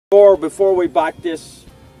before we bought this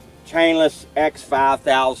chainless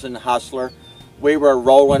X5000 Hustler, we were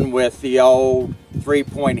rolling with the old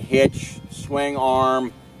 3-point hitch, swing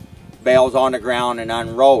arm, bales on the ground and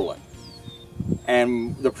unrolling.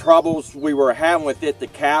 And the troubles we were having with it, the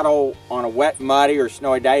cattle on a wet, muddy or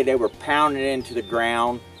snowy day, they were pounding into the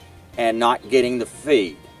ground and not getting the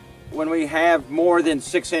feed. When we have more than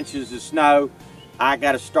 6 inches of snow, I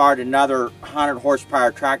got to start another 100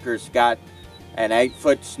 horsepower tractor. It's got an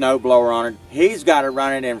 8-foot snow blower on it. He's got to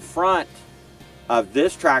run it in front of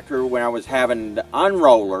this tractor when I was having the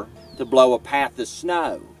unroller to blow a path of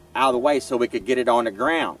snow out of the way so we could get it on the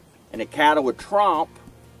ground. And the cattle would tromp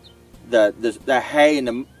the hay and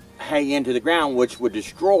the hay into the ground, which would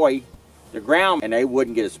destroy the ground and they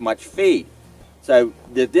wouldn't get as much feed. So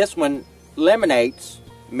this one eliminates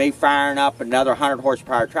me firing up another 100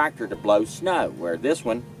 horsepower tractor to blow snow, where this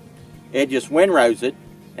one, it just windrows it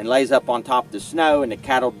and lays up on top of the snow and the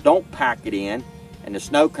cattle don't pack it in and the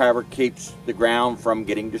snow cover keeps the ground from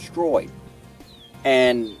getting destroyed.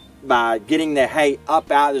 And by getting the hay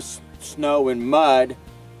up out of the snow and mud,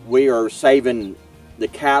 we are saving the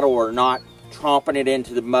cattle are not tromping it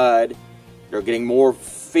into the mud. They're getting more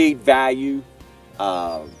feed value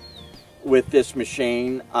with this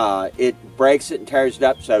machine. It breaks it and tears it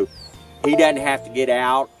up so he doesn't have to get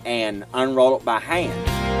out and unroll it by hand.